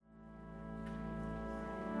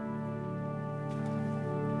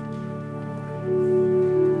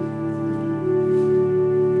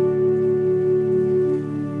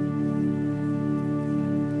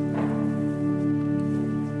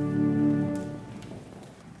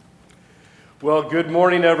Well, good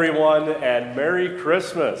morning, everyone, and Merry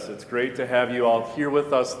Christmas. It's great to have you all here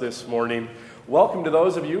with us this morning. Welcome to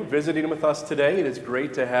those of you visiting with us today. It is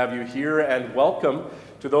great to have you here, and welcome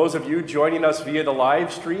to those of you joining us via the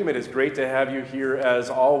live stream. It is great to have you here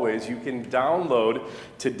as always. You can download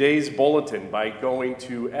today's bulletin by going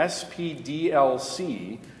to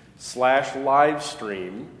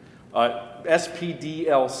spdlc/livestream,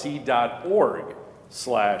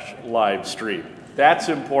 spdlc.org/livestream. That's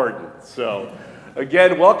important. So,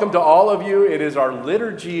 again, welcome to all of you. It is our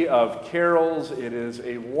Liturgy of Carols. It is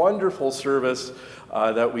a wonderful service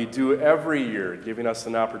that we do every year, giving us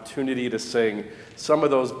an opportunity to sing some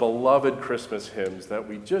of those beloved Christmas hymns that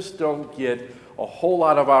we just don't get a whole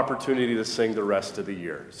lot of opportunity to sing the rest of the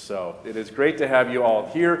year. So it is great to have you all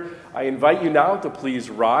here. I invite you now to please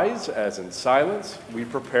rise as in silence we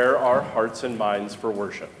prepare our hearts and minds for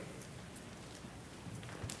worship.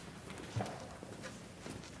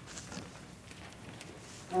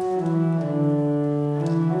 Say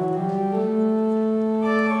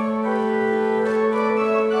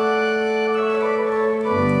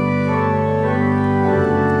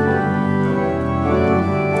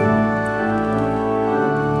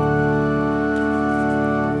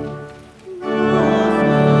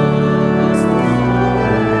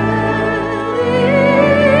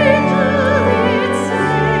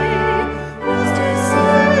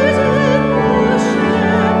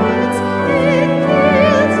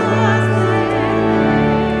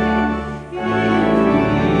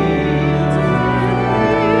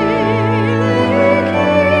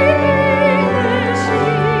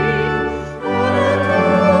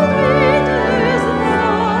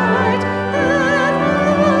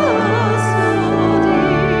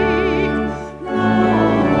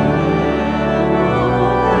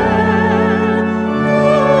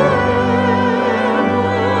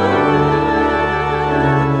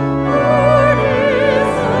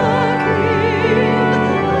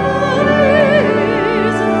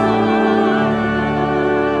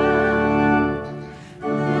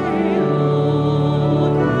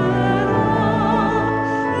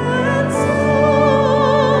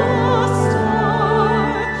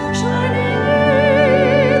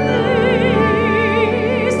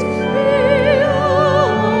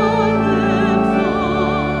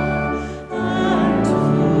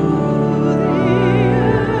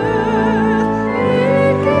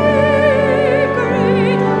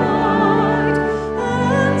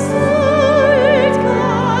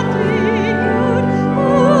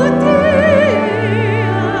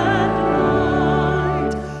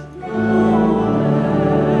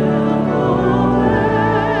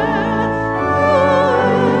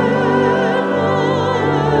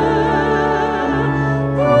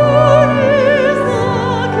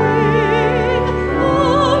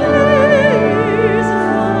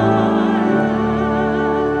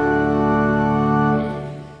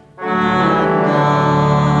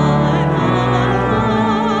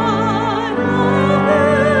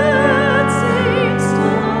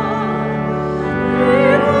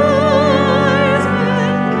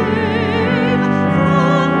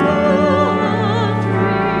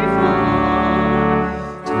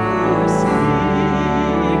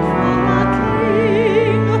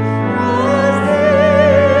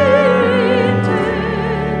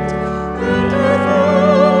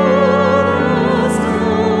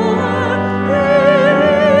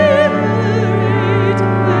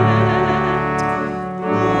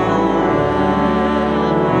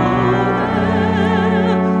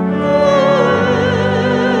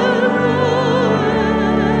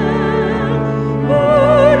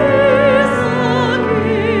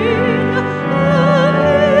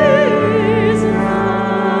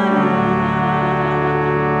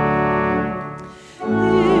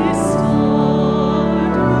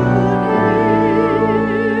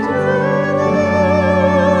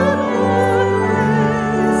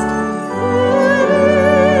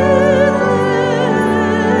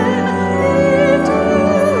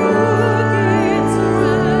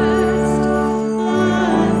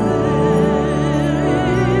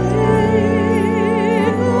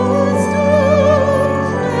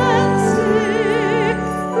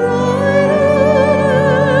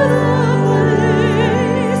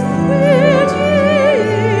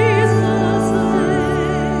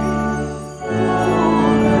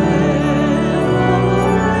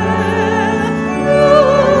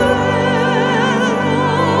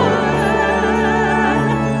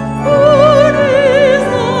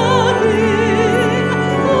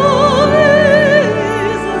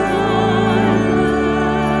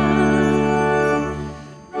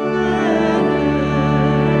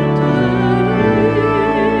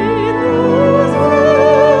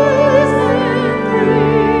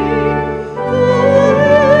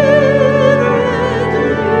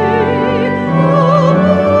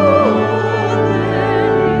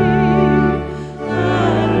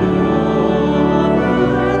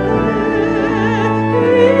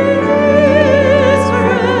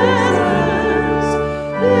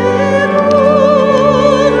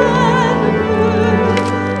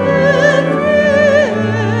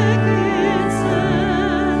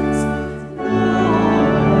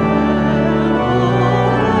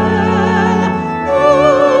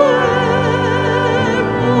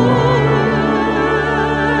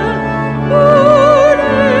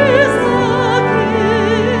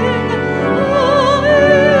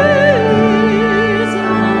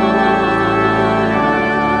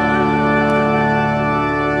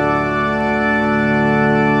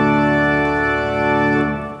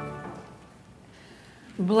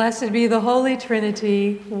Blessed be the Holy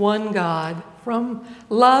Trinity, one God, from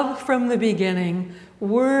love from the beginning,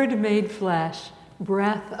 Word made flesh,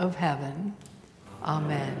 breath of heaven.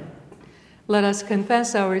 Amen. Let us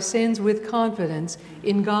confess our sins with confidence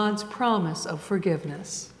in God's promise of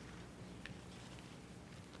forgiveness.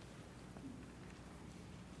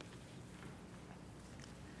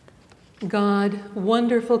 God,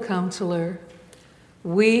 wonderful counselor,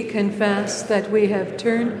 we confess that we have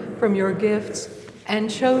turned from your gifts and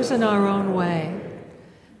chosen our own way.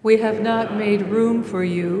 We have not made room for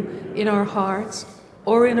you in our hearts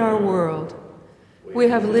or in our world. We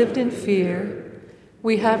have lived in fear.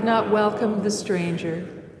 We have not welcomed the stranger.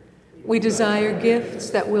 We desire gifts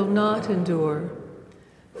that will not endure.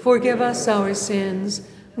 Forgive us our sins,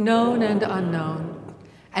 known and unknown,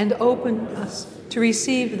 and open us to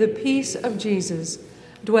receive the peace of Jesus,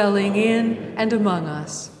 dwelling in and among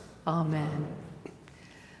us. Amen.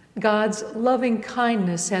 God's loving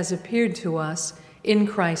kindness has appeared to us in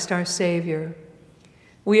Christ our Savior.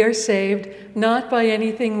 We are saved not by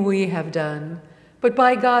anything we have done, but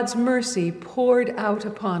by God's mercy poured out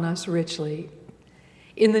upon us richly.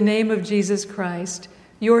 In the name of Jesus Christ,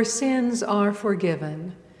 your sins are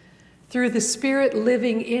forgiven. Through the Spirit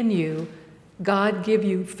living in you, God give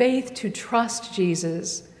you faith to trust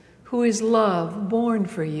Jesus, who is love born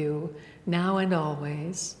for you, now and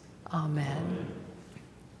always. Amen.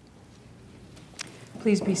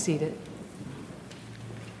 Please be seated.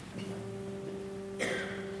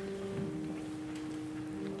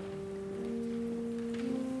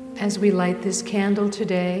 As we light this candle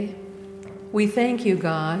today, we thank you,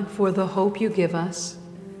 God, for the hope you give us,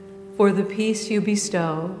 for the peace you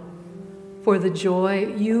bestow, for the joy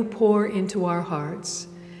you pour into our hearts,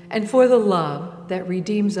 and for the love that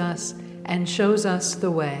redeems us and shows us the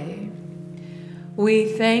way. We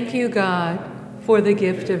thank you, God, for the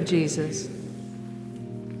gift of Jesus.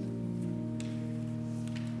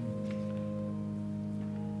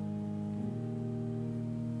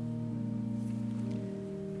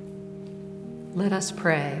 Let us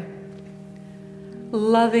pray.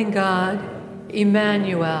 Loving God,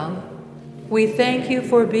 Emmanuel, we thank you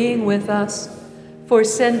for being with us, for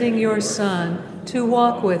sending your Son to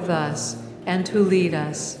walk with us and to lead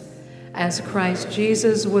us. As Christ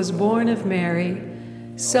Jesus was born of Mary,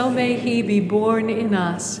 so may he be born in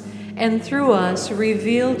us and through us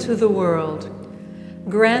revealed to the world.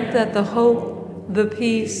 Grant that the hope, the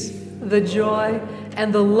peace, the joy,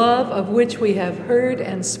 and the love of which we have heard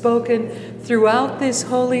and spoken throughout this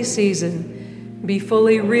holy season be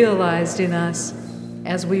fully realized in us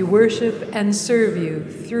as we worship and serve you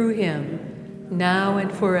through him, now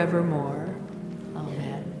and forevermore.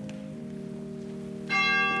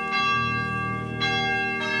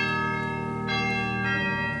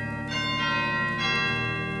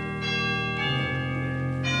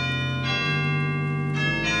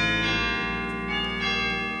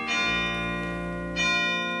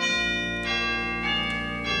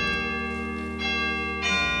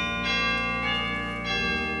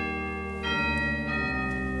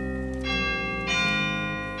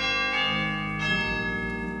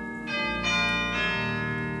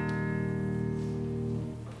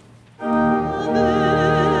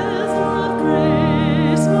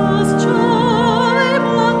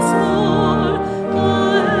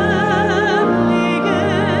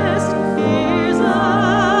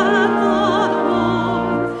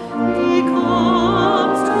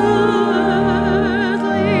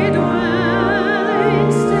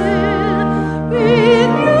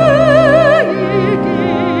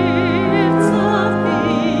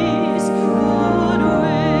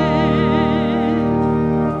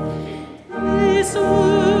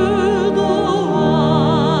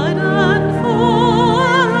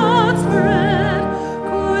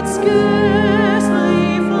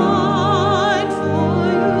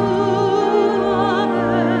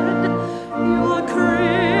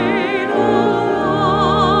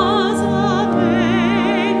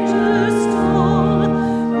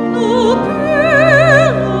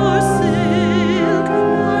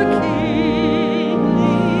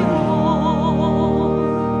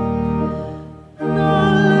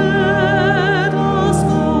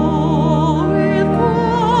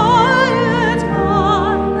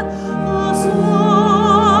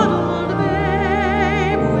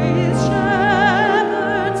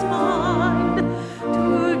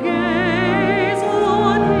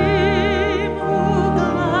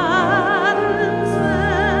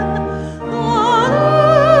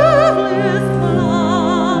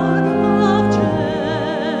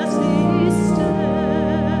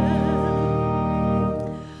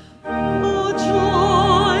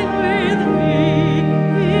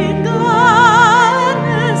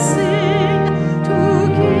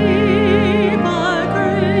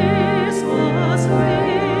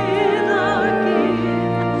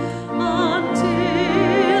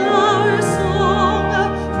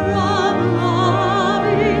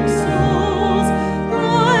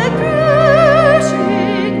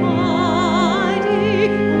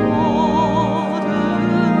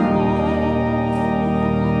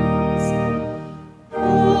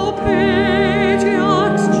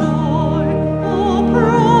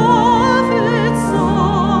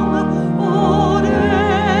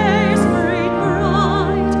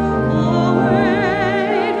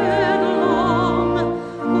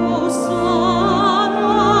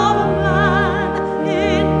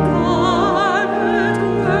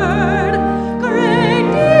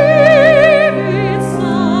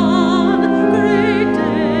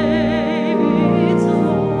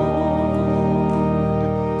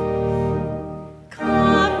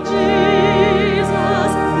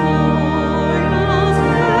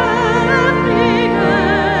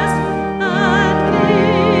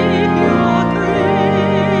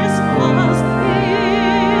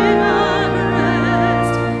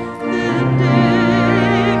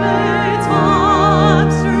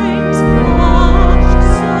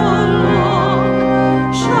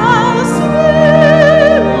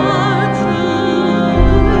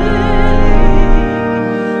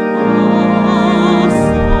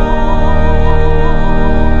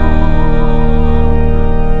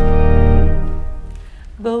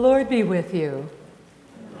 be with you.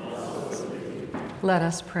 Let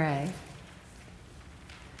us pray.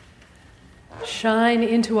 Shine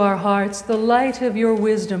into our hearts the light of your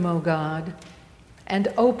wisdom, O God, and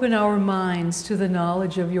open our minds to the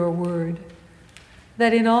knowledge of your word,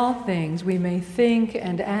 that in all things we may think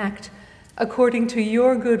and act according to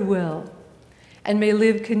your good will, and may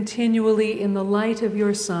live continually in the light of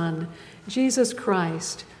your Son, Jesus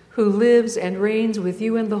Christ, who lives and reigns with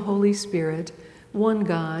you and the Holy Spirit, one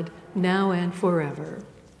God, now and forever.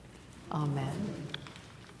 Amen.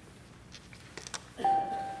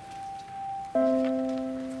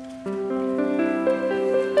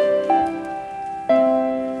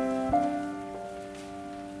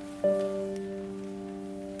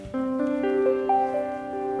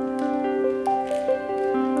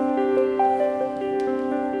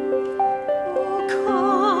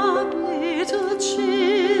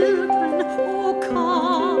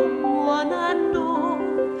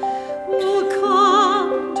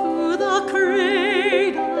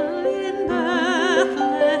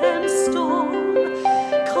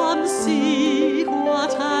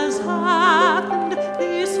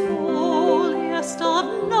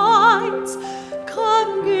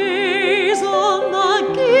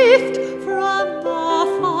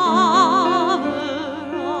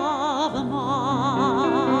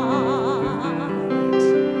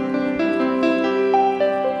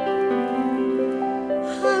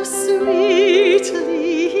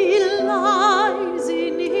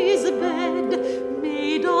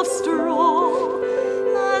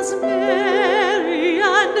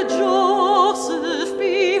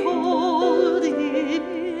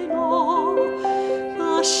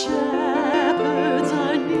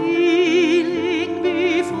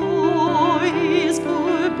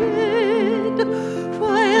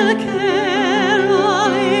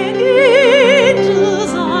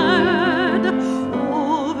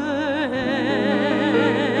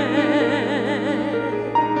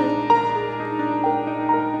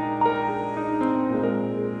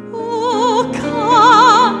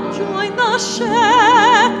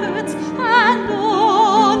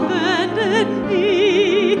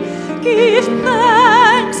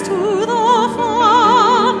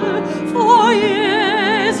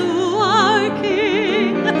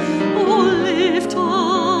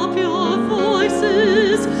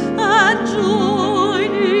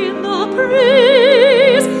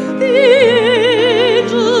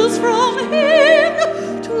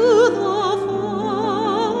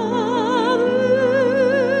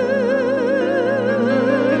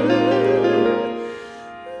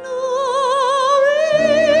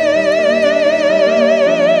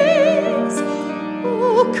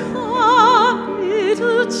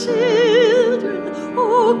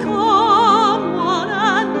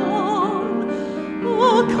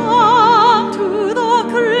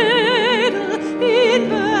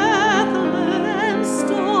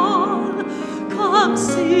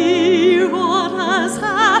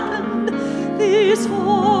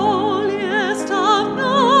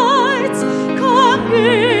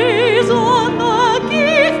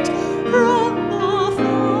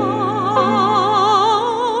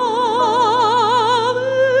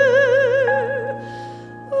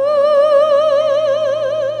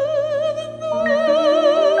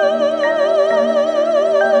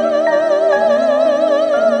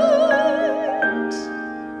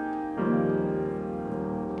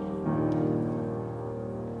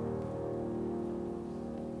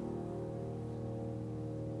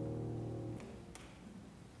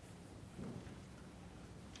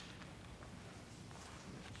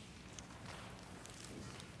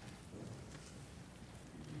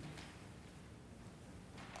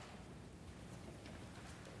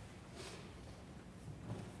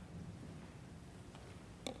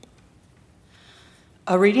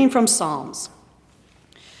 A reading from Psalms.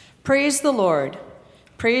 Praise the Lord.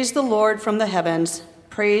 Praise the Lord from the heavens.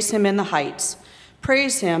 Praise him in the heights.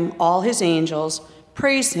 Praise him, all his angels.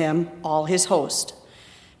 Praise him, all his host.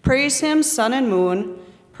 Praise him, sun and moon.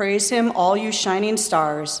 Praise him, all you shining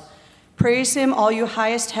stars. Praise him, all you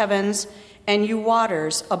highest heavens, and you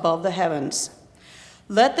waters above the heavens.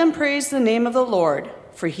 Let them praise the name of the Lord,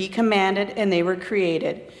 for he commanded and they were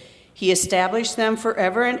created. He established them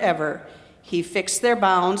forever and ever. He fixed their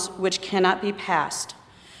bounds, which cannot be passed.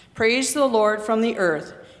 Praise the Lord from the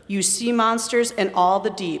earth, you sea monsters and all the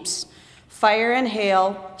deeps, fire and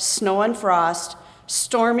hail, snow and frost,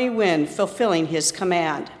 stormy wind fulfilling his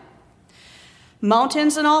command.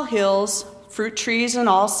 Mountains and all hills, fruit trees and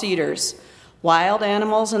all cedars, wild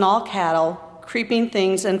animals and all cattle, creeping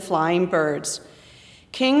things and flying birds,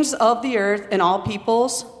 kings of the earth and all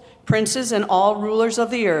peoples, princes and all rulers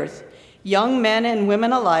of the earth, young men and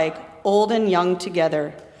women alike, old and young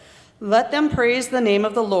together. Let them praise the name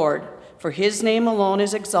of the Lord, for his name alone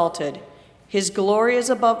is exalted. His glory is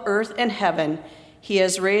above earth and heaven. He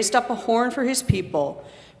has raised up a horn for his people,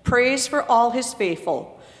 praise for all his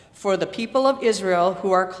faithful, for the people of Israel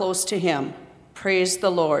who are close to him. Praise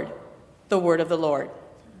the Lord. The word of the Lord.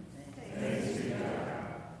 Thanks be to God.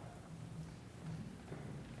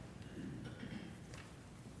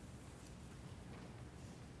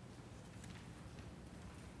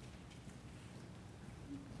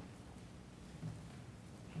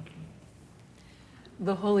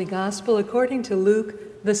 The Holy Gospel according to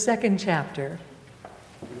Luke, the 2nd chapter.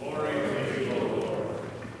 Glory to you, O Lord.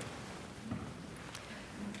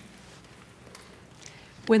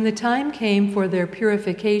 When the time came for their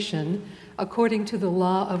purification, according to the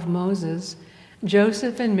law of Moses,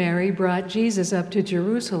 Joseph and Mary brought Jesus up to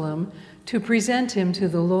Jerusalem to present him to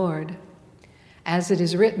the Lord. As it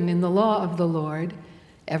is written in the law of the Lord,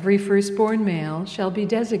 every firstborn male shall be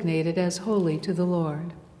designated as holy to the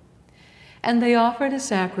Lord. And they offered a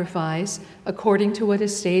sacrifice according to what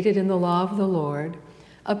is stated in the law of the Lord,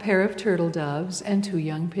 a pair of turtle doves and 2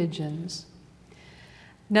 young pigeons.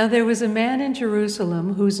 Now there was a man in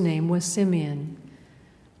Jerusalem whose name was Simeon.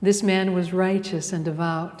 This man was righteous and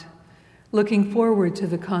devout, looking forward to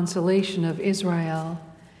the consolation of Israel,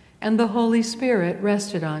 and the Holy Spirit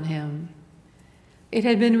rested on him. It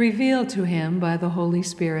had been revealed to him by the Holy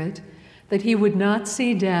Spirit that he would not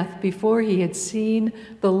see death before he had seen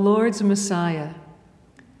the Lord's Messiah.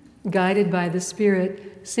 Guided by the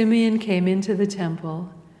Spirit, Simeon came into the temple,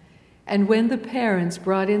 and when the parents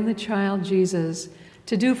brought in the child Jesus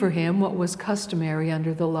to do for him what was customary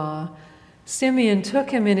under the law, Simeon took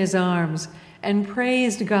him in his arms and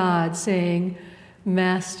praised God, saying,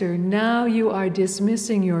 "Master, now you are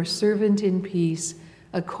dismissing your servant in peace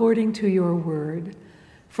according to your word.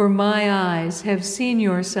 For my eyes have seen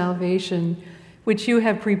your salvation, which you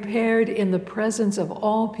have prepared in the presence of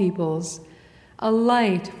all peoples, a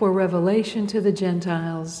light for revelation to the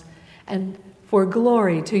Gentiles and for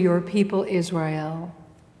glory to your people Israel."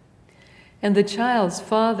 And the child's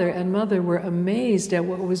father and mother were amazed at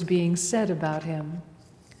what was being said about him.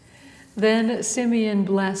 Then Simeon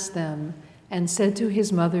blessed them and said to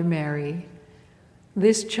his mother Mary,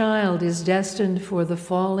 "This child is destined for the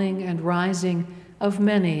falling and rising of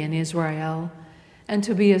many in Israel, and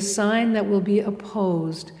to be a sign that will be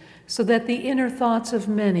opposed, so that the inner thoughts of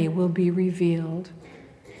many will be revealed,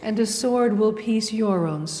 and a sword will pierce your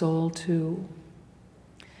own soul too."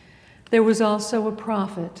 There was also a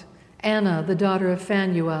prophet, Anna, the daughter of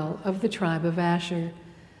Phanuel of the tribe of Asher.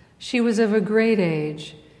 She was of a great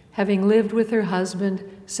age, having lived with her husband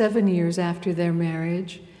 7 years after their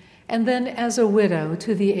marriage, and then as a widow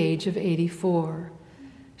to the age of 84.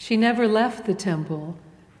 She never left the temple,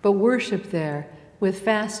 but worshiped there with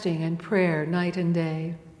fasting and prayer night and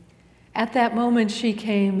day. At that moment she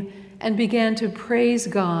came and began to praise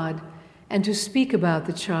God and to speak about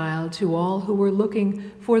the child to all who were looking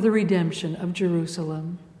for the redemption of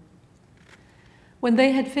Jerusalem. When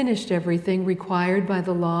they had finished everything required by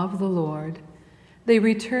the law of the Lord, they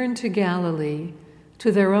returned to Galilee,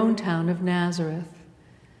 to their own town of Nazareth.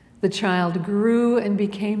 The child grew and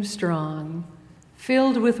became strong,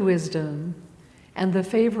 filled with wisdom, and the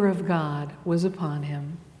favor of God was upon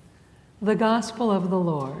him. The Gospel of the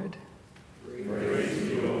Lord. Praise to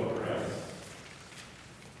you, O Christ.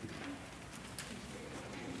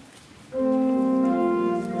 Praise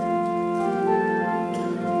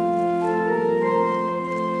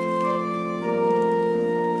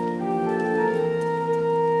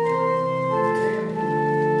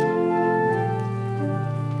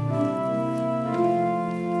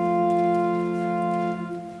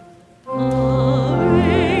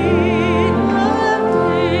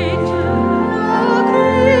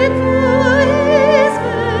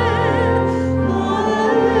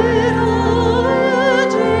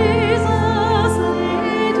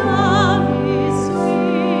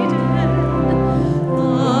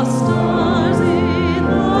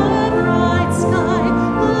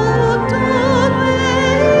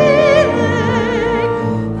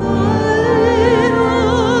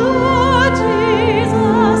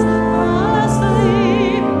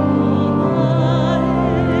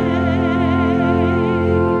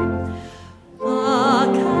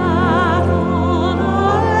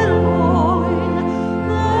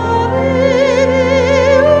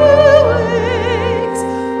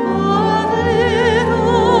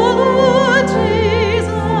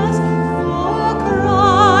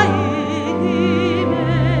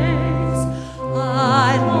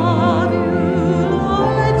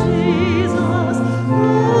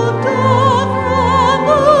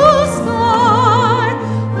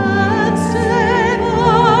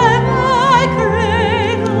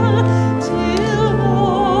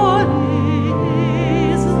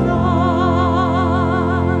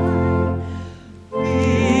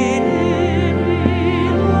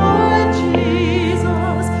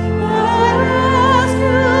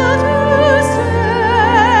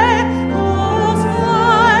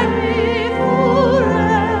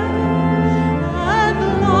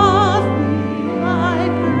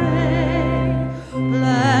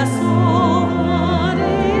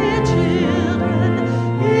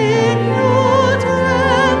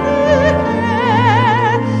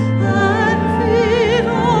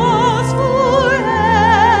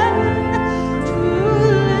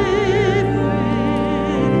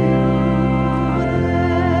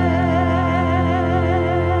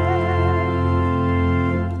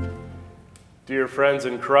friends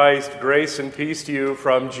in Christ, grace and peace to you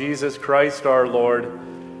from Jesus Christ our Lord.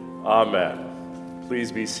 Amen.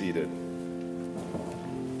 Please be seated.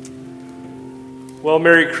 Well,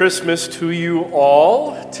 Merry Christmas to you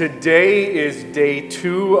all. Today is day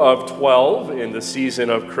 2 of 12 in the season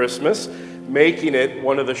of Christmas, making it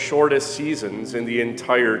one of the shortest seasons in the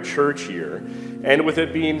entire church year. And with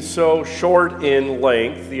it being so short in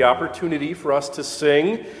length, the opportunity for us to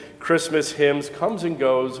sing Christmas hymns comes and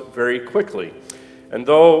goes very quickly. And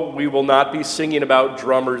though we will not be singing about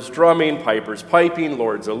drummers drumming, pipers piping,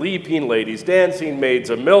 lords a-leaping, ladies dancing, maids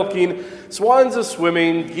a-milking, swans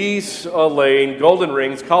a-swimming, geese a-laying, golden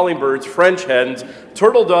rings, calling birds, French hens,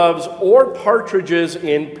 turtle doves, or partridges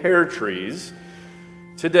in pear trees,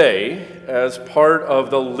 today, as part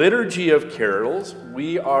of the Liturgy of Carols,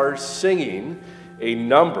 we are singing a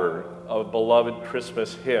number of beloved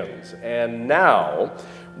Christmas hymns. And now,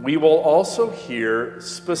 we will also hear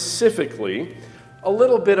specifically a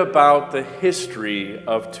little bit about the history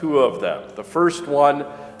of 2 of them. The first one,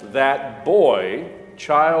 That Boy,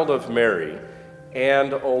 Child of Mary,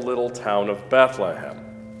 and O Little Town of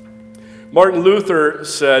Bethlehem. Martin Luther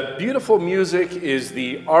said, "Beautiful music is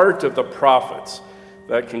the art of the prophets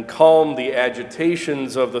that can calm the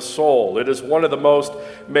agitations of the soul. It is one of the most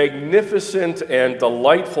magnificent and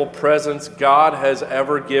delightful presents God has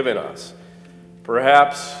ever given us.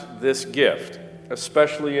 Perhaps this gift,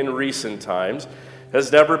 especially in recent times, has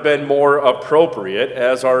never been more appropriate,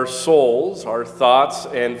 as our souls, our thoughts,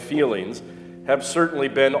 and feelings have certainly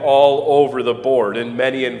been all over the board in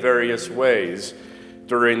many and various ways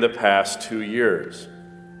during the past 2 years.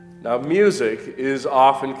 Now, music is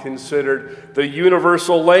often considered the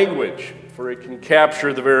universal language, for it can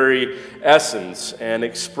capture the very essence and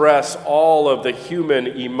express all of the human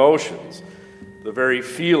emotions, the very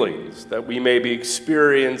feelings that we may be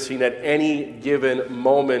experiencing at any given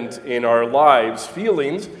moment in our lives,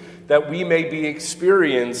 feelings that we may be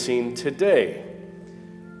experiencing today.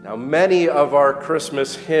 Now, many of our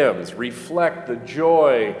Christmas hymns reflect the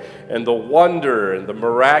joy and the wonder and the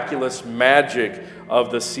miraculous magic of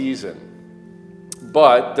the season.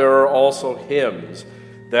 But there are also hymns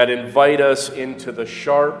that invite us into the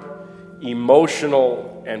sharp,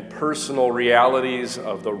 emotional, and personal realities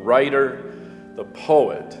of the writer, the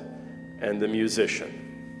poet, and the musician.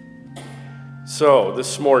 So,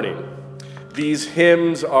 this morning, these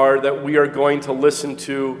hymns that we are going to listen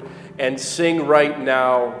to and sing right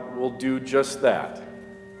now will do just that.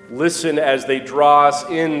 Listen as they draw us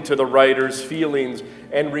into the writer's feelings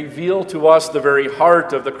and reveal to us the very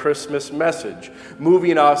heart of the Christmas message,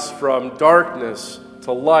 moving us from darkness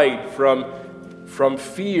to light, from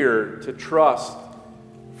fear to trust,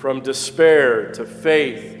 from despair to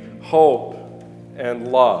faith, hope,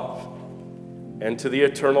 and love, and to the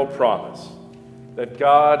eternal promise that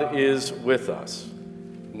God is with us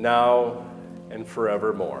now and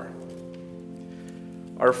forevermore.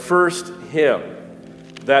 Our first hymn,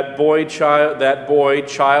 That Boy,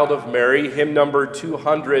 Child of Mary, hymn number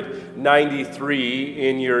 293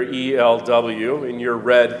 in your ELW, in your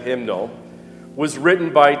red hymnal, was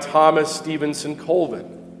written by Thomas Stevenson Colvin.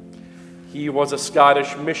 He was a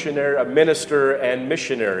Scottish minister and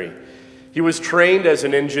missionary. He was trained as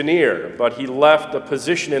an engineer, but he left a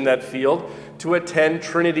position in that field to attend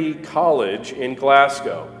Trinity College in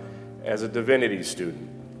Glasgow as a divinity student.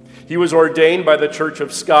 He was ordained by the Church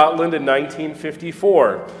of Scotland in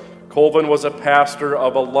 1954. Colvin was a pastor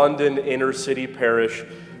of a London inner-city parish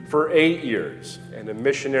for 8 years and a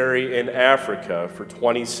missionary in Africa for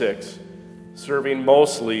 26, serving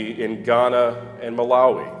mostly in Ghana and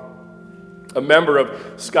Malawi. A member of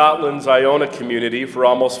Scotland's Iona community for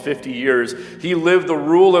almost 50 years, he lived the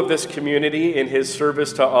rule of this community in his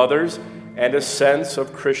service to others and a sense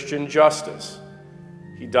of Christian justice.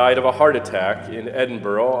 He died of a heart attack in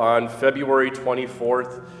Edinburgh on February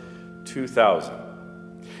 24th, 2000.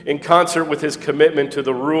 In concert with his commitment to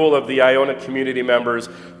the rule of the Iona community members,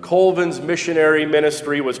 Colvin's missionary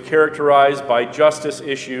ministry was characterized by justice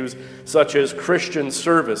issues such as Christian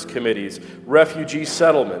service committees, refugee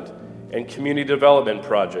settlement, and community development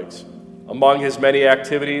projects. Among his many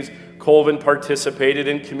activities, Colvin participated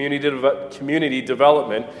in community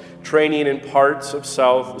development, training in parts of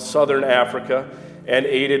southern Africa, and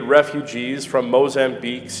aided refugees from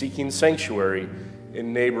Mozambique seeking sanctuary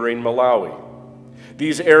in neighboring Malawi.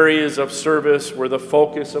 These areas of service were the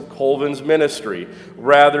focus of Colvin's ministry,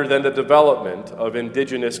 rather than the development of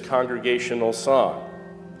indigenous congregational song.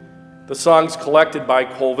 The songs collected by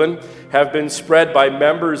Colvin have been spread by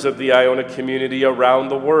members of the Iona community around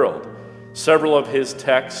the world. Several of his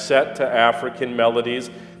texts set to African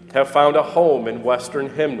melodies have found a home in Western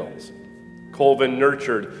hymnals. Colvin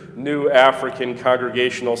nurtured new African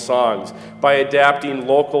congregational songs by adapting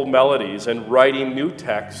local melodies and writing new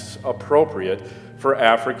texts appropriate for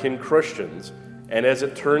African Christians, and as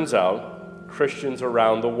it turns out, Christians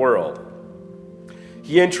around the world.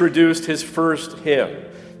 He introduced his first hymn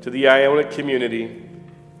to the Ionic community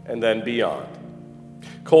and then beyond.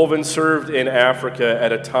 Colvin served in Africa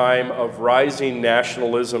at a time of rising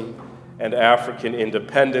nationalism and African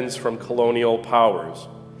independence from colonial powers.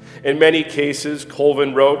 In many cases,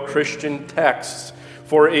 Colvin wrote Christian texts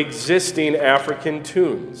for existing African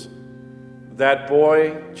tunes. That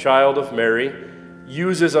Boy, Child of Mary,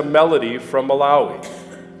 uses a melody from Malawi.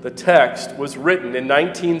 The text was written in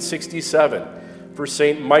 1967 for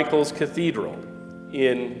St. Michael's Cathedral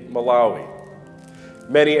in Malawi.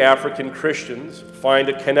 Many African Christians find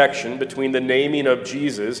a connection between the naming of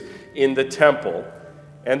Jesus in the temple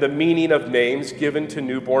and the meaning of names given to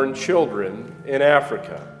newborn children in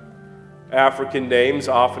Africa. African names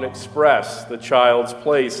often express the child's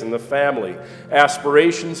place in the family,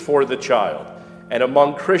 aspirations for the child, and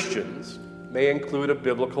among Christians may include a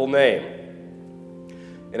biblical name.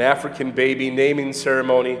 An African baby naming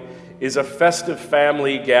ceremony is a festive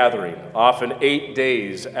family gathering, often 8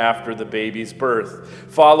 days after the baby's birth.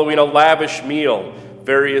 Following a lavish meal,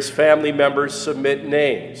 various family members submit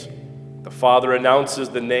names. The father announces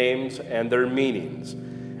the names and their meanings.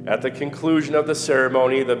 At the conclusion of the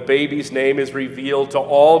ceremony, the baby's name is revealed to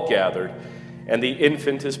all gathered, and the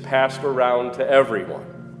infant is passed around to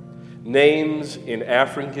everyone. Names in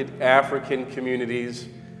African communities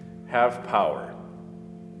have power.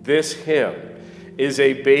 This hymn is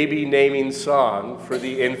a baby naming song for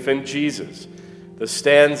the infant Jesus. The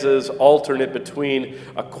stanzas alternate between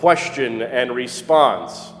a question and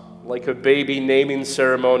response, like a baby naming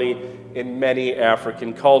ceremony in many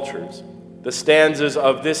African cultures. The stanzas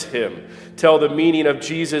of this hymn tell the meaning of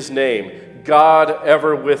Jesus' name, God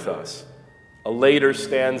ever with us. A later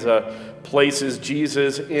stanza places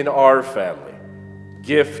Jesus in our family.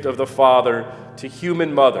 Gift of the Father to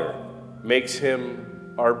human mother makes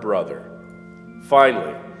him our brother.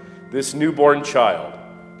 Finally, this newborn child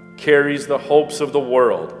carries the hopes of the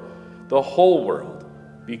world, the whole world,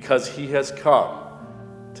 because he has come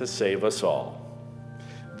to save us all.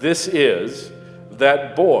 This is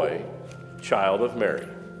That Boy, Child of Mary.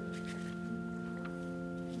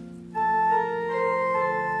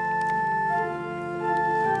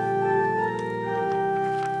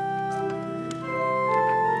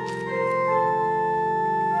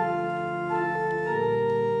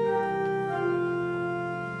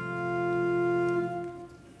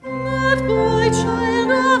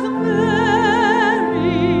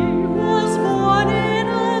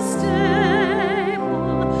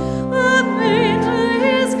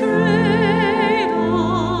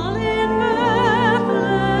 Cradle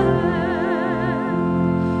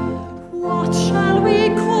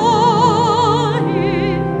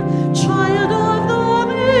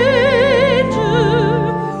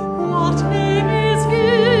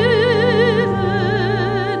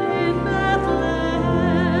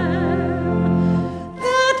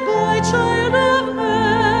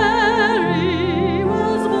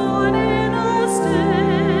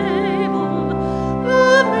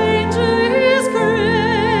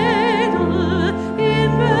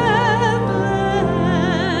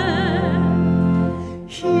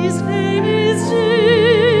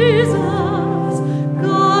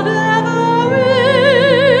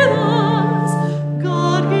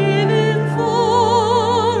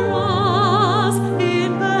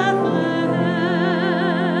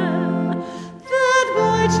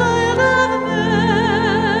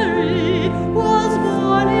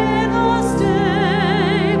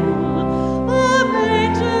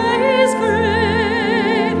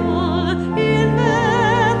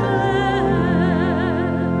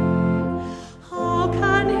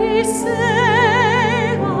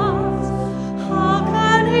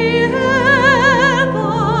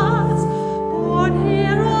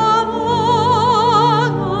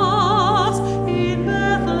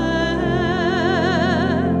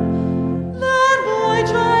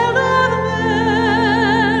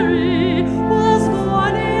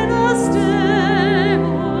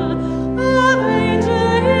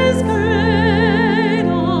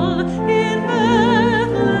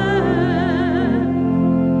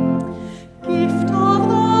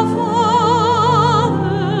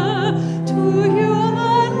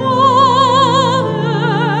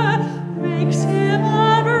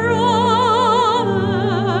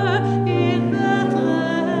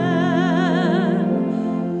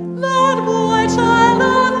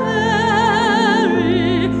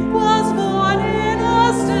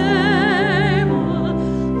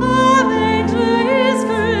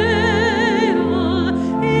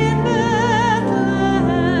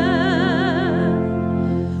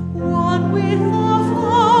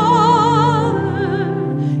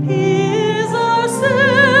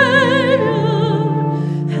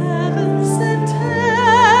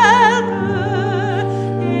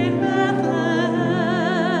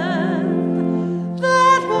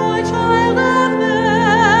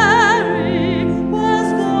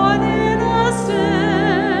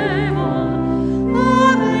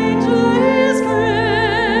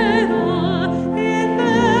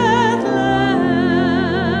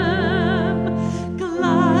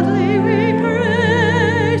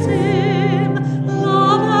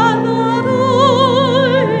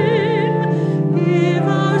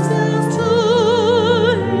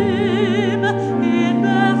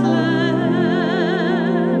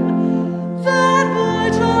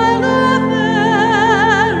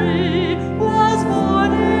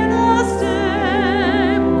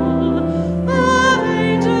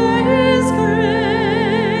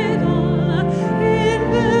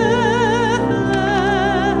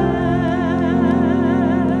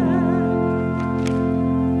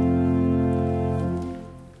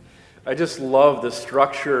I just love the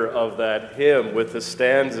structure of that hymn with the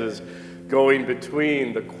stanzas going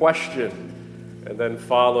between the question and then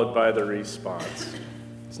followed by the response.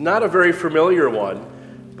 It's not a very familiar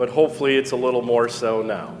one, but hopefully it's a little more so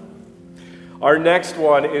now. Our next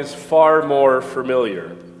one is far more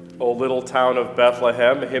familiar. O Little Town of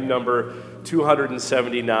Bethlehem, hymn number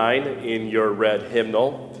 279 in your red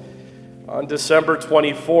hymnal. On December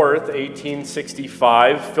 24th,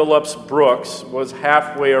 1865, Phillips Brooks was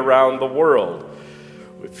halfway around the world,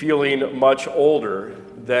 feeling much older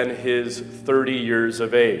than his 30 years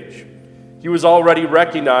of age. He was already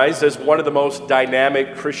recognized as one of the most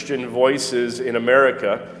dynamic Christian voices in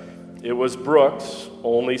America. It was Brooks,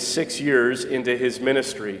 only 6 years into his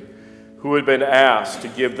ministry, who had been asked to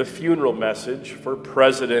give the funeral message for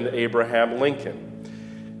President Abraham Lincoln.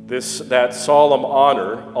 That solemn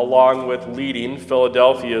honor, along with leading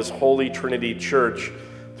Philadelphia's Holy Trinity Church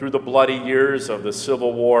through the bloody years of the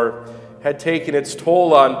Civil War, had taken its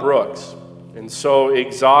toll on Brooks. And so,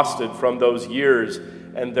 exhausted from those years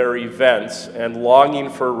and their events and longing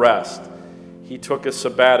for rest, he took a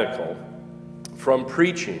sabbatical from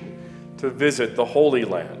preaching to visit the Holy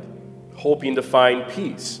Land, hoping to find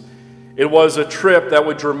peace. It was a trip that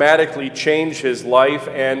would dramatically change his life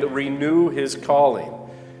and renew his calling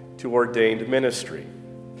to ordained ministry.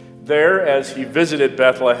 There, as he visited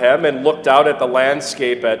Bethlehem and looked out at the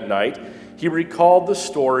landscape at night, he recalled the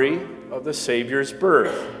story of the Savior's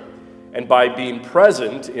birth. And by being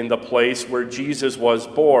present in the place where Jesus was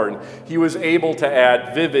born, he was able to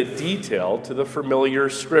add vivid detail to the familiar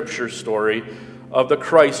scripture story of the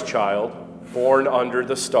Christ child born under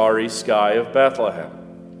the starry sky of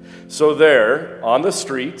Bethlehem. So there, on the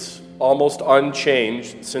streets, almost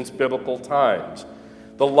unchanged since biblical times,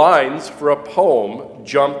 the lines for a poem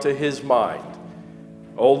jumped to his mind.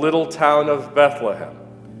 O little town of Bethlehem,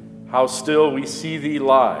 how still we see thee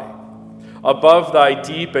lie. Above thy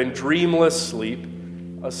deep and dreamless sleep,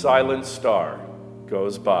 a silent star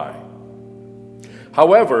goes by.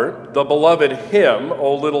 However, the beloved hymn,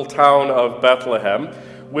 O Little Town of Bethlehem,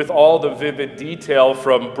 with all the vivid detail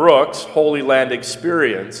from Brooks' Holy Land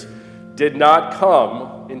experience, did not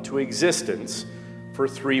come into existence for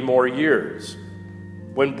 3 more years.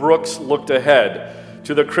 When Brooks looked ahead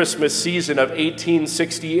to the Christmas season of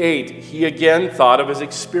 1868, he again thought of his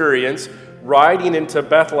experience riding into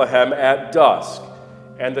Bethlehem at dusk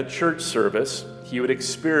and the church service he would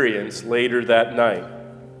experience later that night.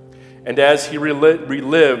 And as he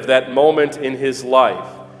relived that moment in his life,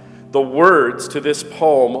 the words to this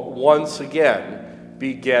poem once again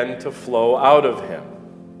began to flow out of him.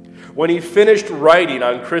 When he finished writing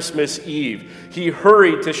on Christmas Eve, he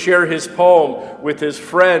hurried to share his poem with his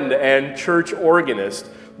friend and church organist,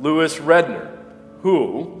 Louis Redner,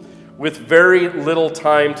 who, with very little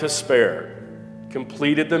time to spare,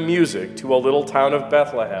 completed the music to O Little Town of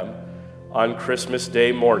Bethlehem on Christmas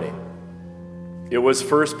Day morning. It was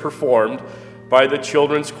first performed by the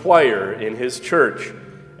children's choir in his church,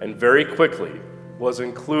 and very quickly was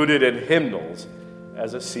included in hymnals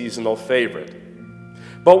as a seasonal favorite.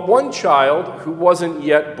 But one child who wasn't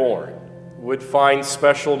yet born would find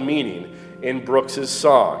special meaning in Brooks's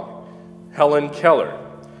song. Helen Keller,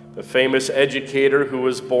 the famous educator who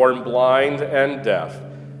was born blind and deaf,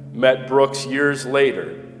 met Brooks years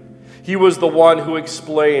later. He was the one who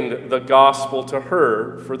explained the gospel to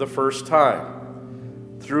her for the first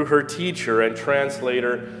time. Through her teacher and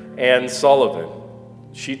translator, Anne Sullivan,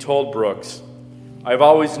 she told Brooks, "I've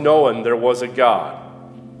always known there was a God,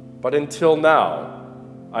 but until now,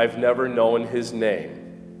 I've never known his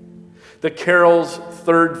name." The carol's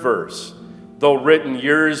 3rd verse, though written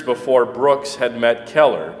years before Brooks had met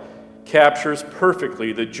Keller, captures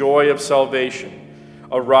perfectly the joy of salvation,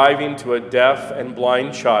 arriving to a deaf and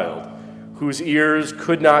blind child whose ears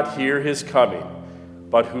could not hear his coming,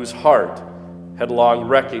 but whose heart had long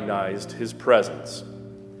recognized his presence.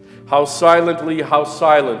 How silently,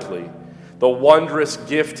 the wondrous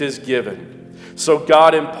gift is given. So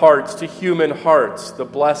God imparts to human hearts the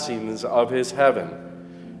blessings of his heaven.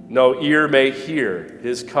 No ear may hear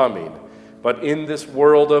his coming, but in this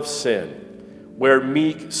world of sin, where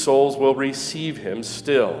meek souls will receive him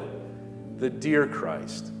still, the dear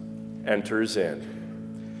Christ enters in.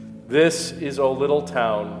 This is O Little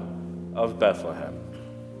Town of Bethlehem.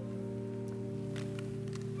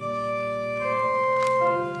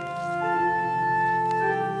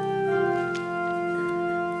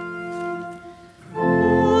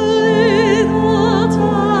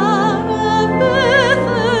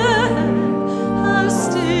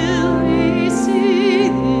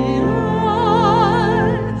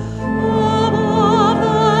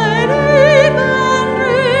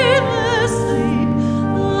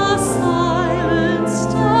 The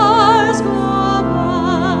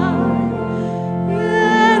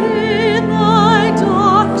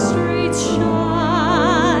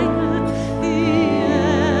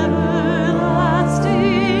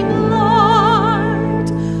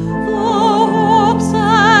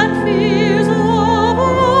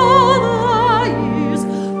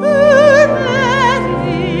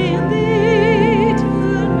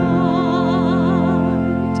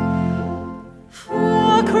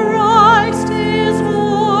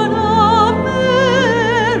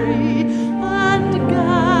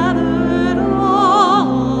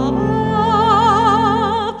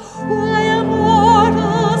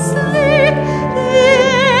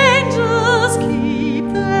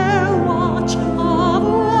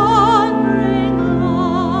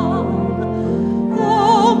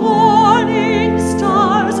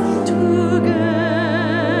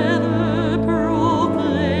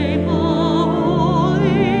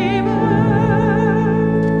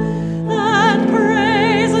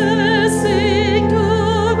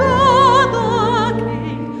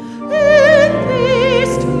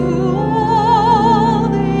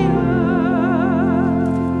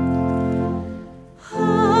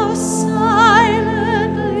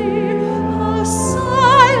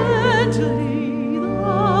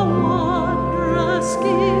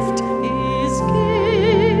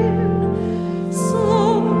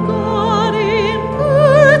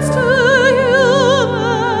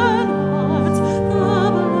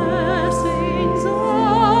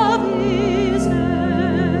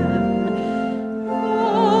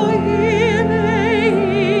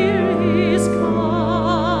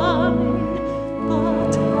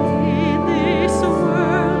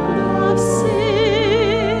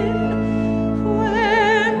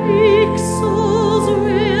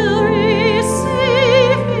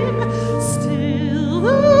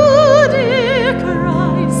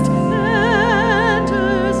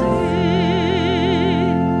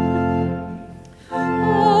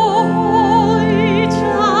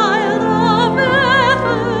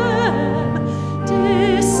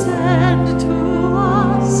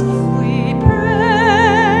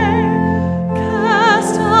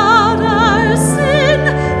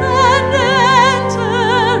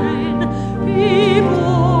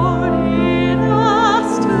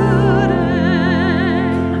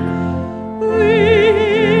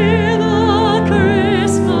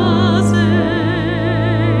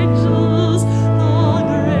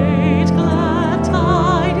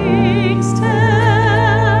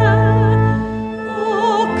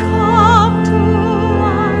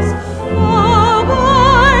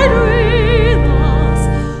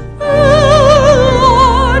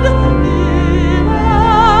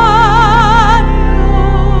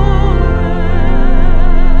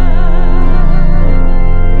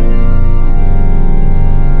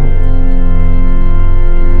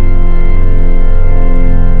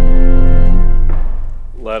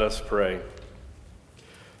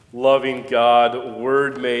Loving God,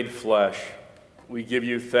 Word made flesh, we give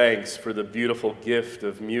you thanks for the beautiful gift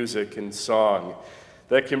of music and song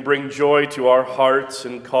that can bring joy to our hearts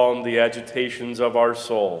and calm the agitations of our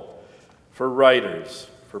soul, for writers,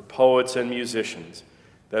 for poets and musicians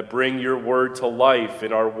that bring your word to life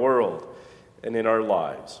in our world and in our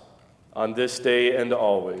lives. On this day and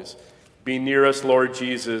always, be near us, Lord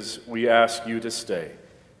Jesus, we ask you to stay.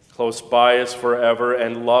 Close by us forever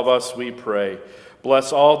and love us, we pray.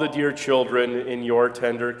 Bless all the dear children in your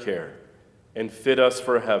tender care, and fit us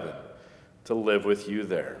for heaven to live with you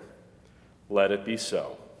there. Let it be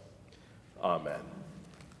so. Amen.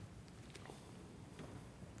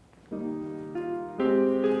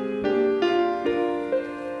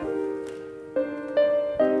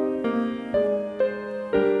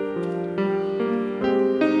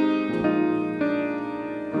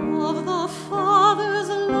 Of the Father's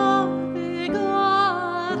love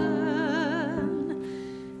begotten,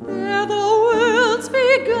 ere the worlds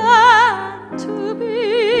began to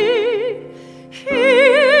be, He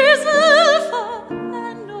is Alpha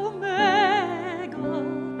and Omega,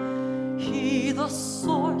 He the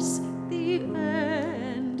source, the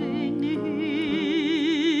ending, He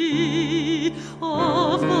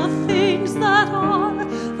of the things that are,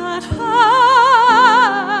 that have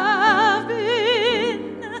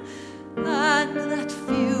been, and that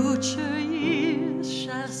future years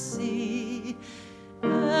shall see,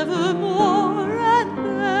 evermore and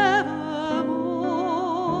evermore.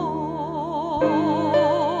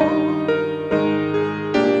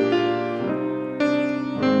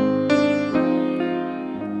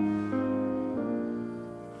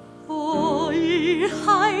 O ye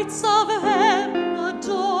heights of heaven,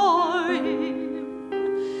 adore Him.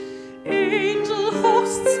 Angel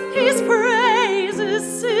hosts His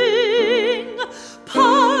praises sing.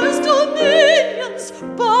 Powers, dominions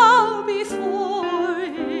bow before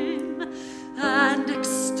Him and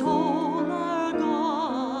extol our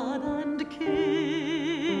God and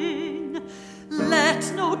King.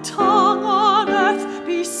 Let no tongue on earth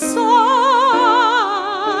be silent.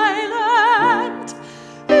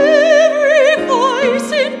 Every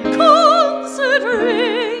voice in concert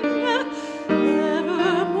ring,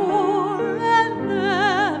 evermore and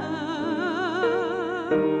evermore.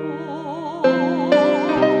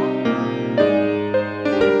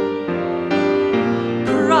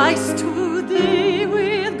 Christ, to thee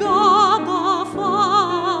with God the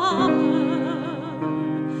Father,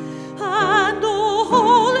 and O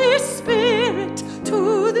Holy Spirit,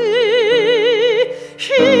 to thee,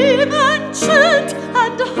 hymn and chant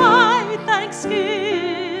and high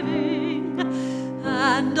thanksgiving,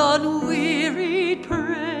 and unwearied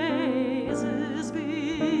praises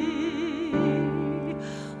be.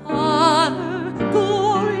 Honor,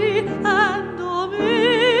 glory, and dominion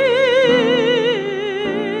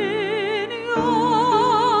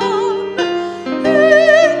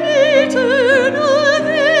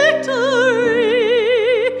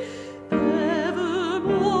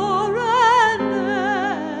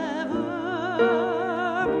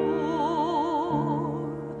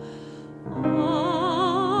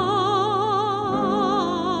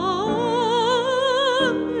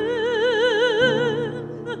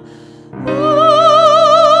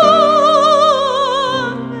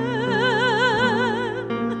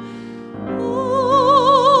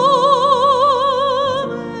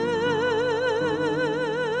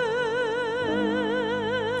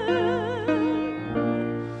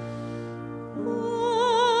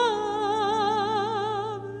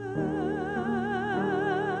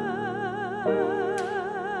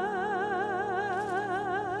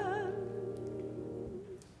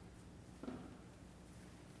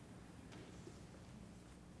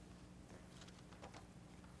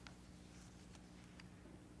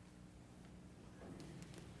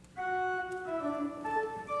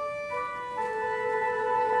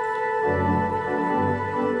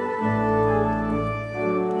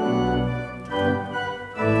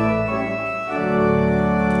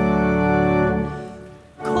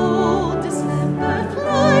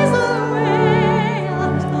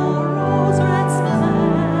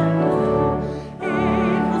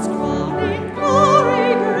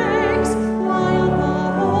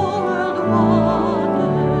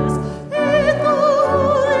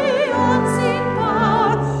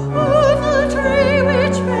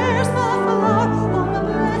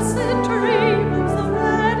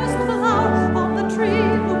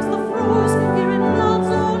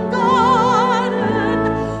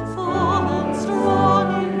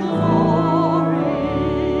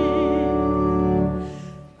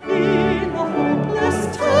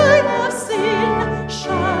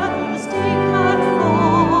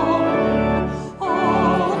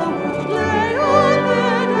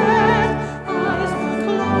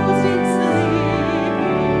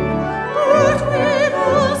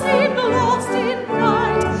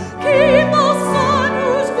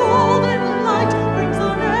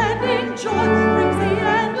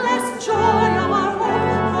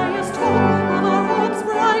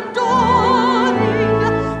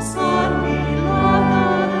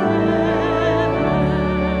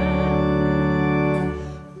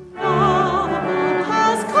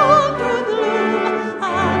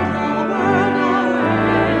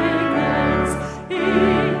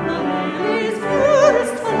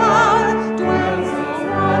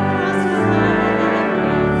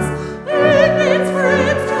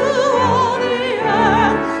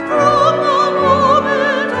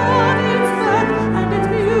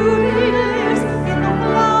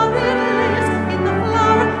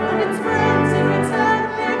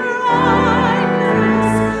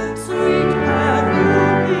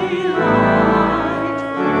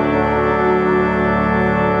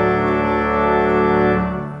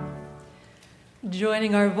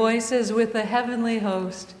rejoices with the heavenly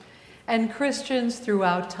host and Christians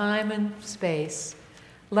throughout time and space,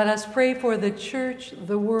 let us pray for the church,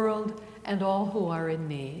 the world, and all who are in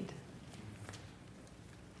need.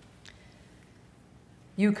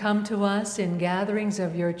 You come to us in gatherings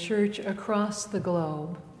of your church across the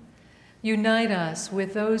globe. Unite us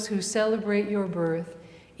with those who celebrate your birth,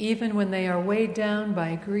 even when they are weighed down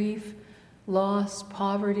by grief, loss,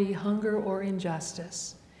 poverty, hunger, or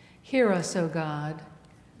injustice. Hear us, O God.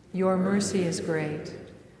 Your mercy is great.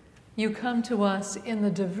 You come to us in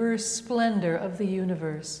the diverse splendor of the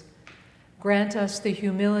universe. Grant us the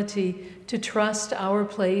humility to trust our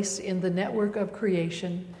place in the network of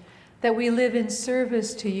creation, that we live in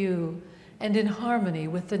service to you and in harmony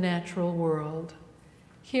with the natural world.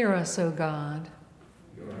 Hear us, O God.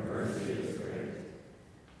 Your mercy is great.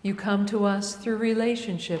 You come to us through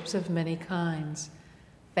relationships of many kinds,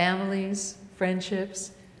 families,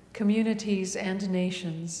 friendships, communities, and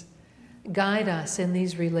nations. Guide us in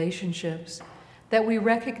these relationships, that we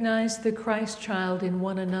recognize the Christ child in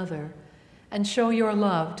one another and show your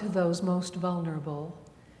love to those most vulnerable.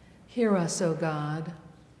 Hear us, O God.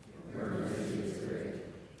 Your mercy is great.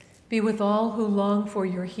 Be with all who long for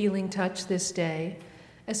your healing touch this day,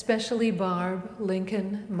 especially Barb,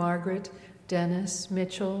 Lincoln, Margaret, Dennis,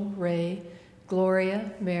 Mitchell, Ray,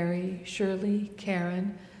 Gloria, Mary, Shirley,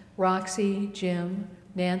 Karen, Roxy, Jim,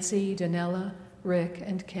 Nancy, Danella, Rick,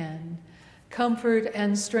 and Ken. Comfort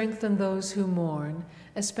and strengthen those who mourn,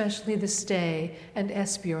 especially the Stay and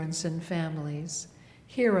Esbjornson families.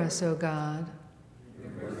 Hear us, O God.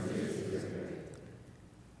 Your mercy is great.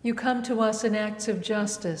 You come to us in acts of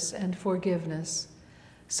justice and forgiveness.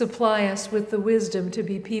 Supply us with the wisdom to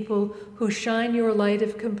be people who shine your light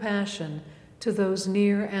of compassion to those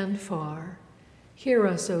near and far. Hear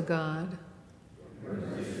us, O God. Your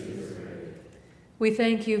mercy is great. We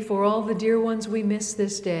thank you for all the dear ones we miss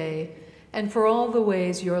this day, and for all the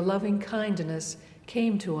ways your loving kindness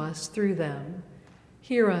came to us through them.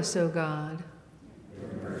 Hear us, O God.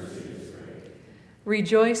 Your mercy is great.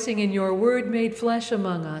 Rejoicing in your word made flesh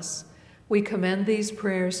among us, we commend these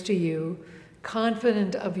prayers to you,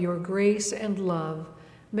 confident of your grace and love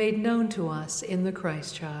made known to us in the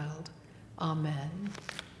Christ child. Amen.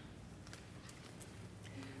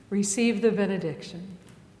 Receive the benediction.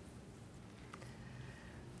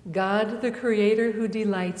 God, the Creator who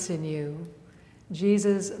delights in you,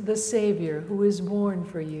 Jesus, the Savior who is born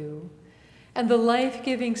for you, and the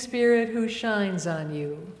life-giving Spirit who shines on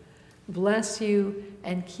you, bless you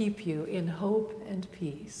and keep you in hope and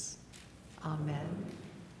peace. Amen.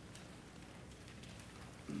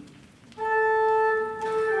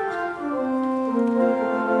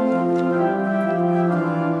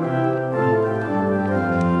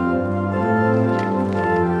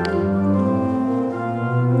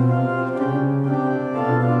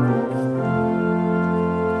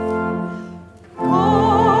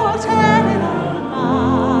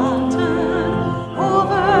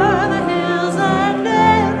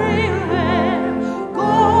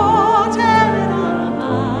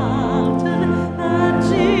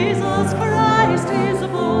 Jesus Christ is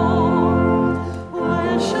born.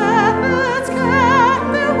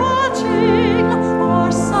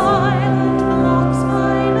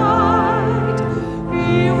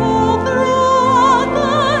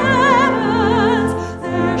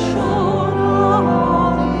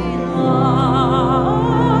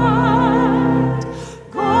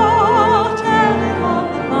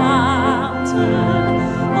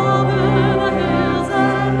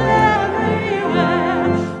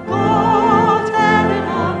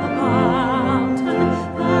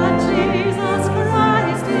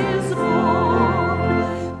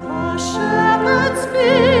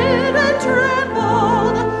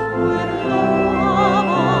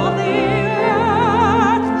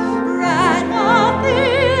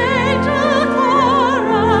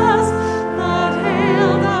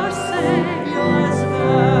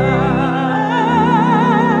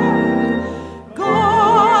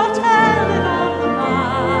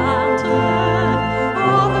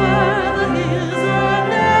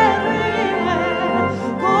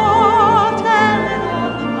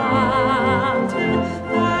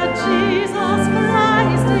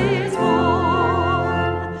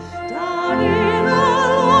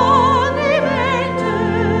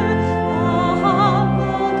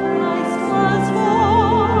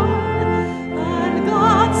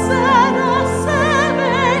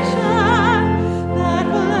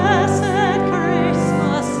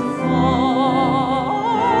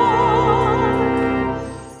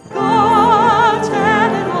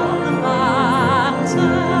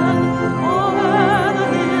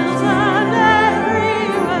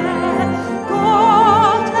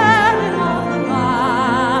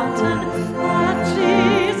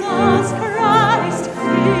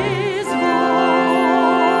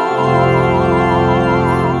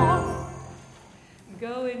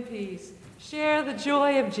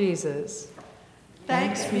 Jesus.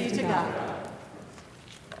 Thanks be to God.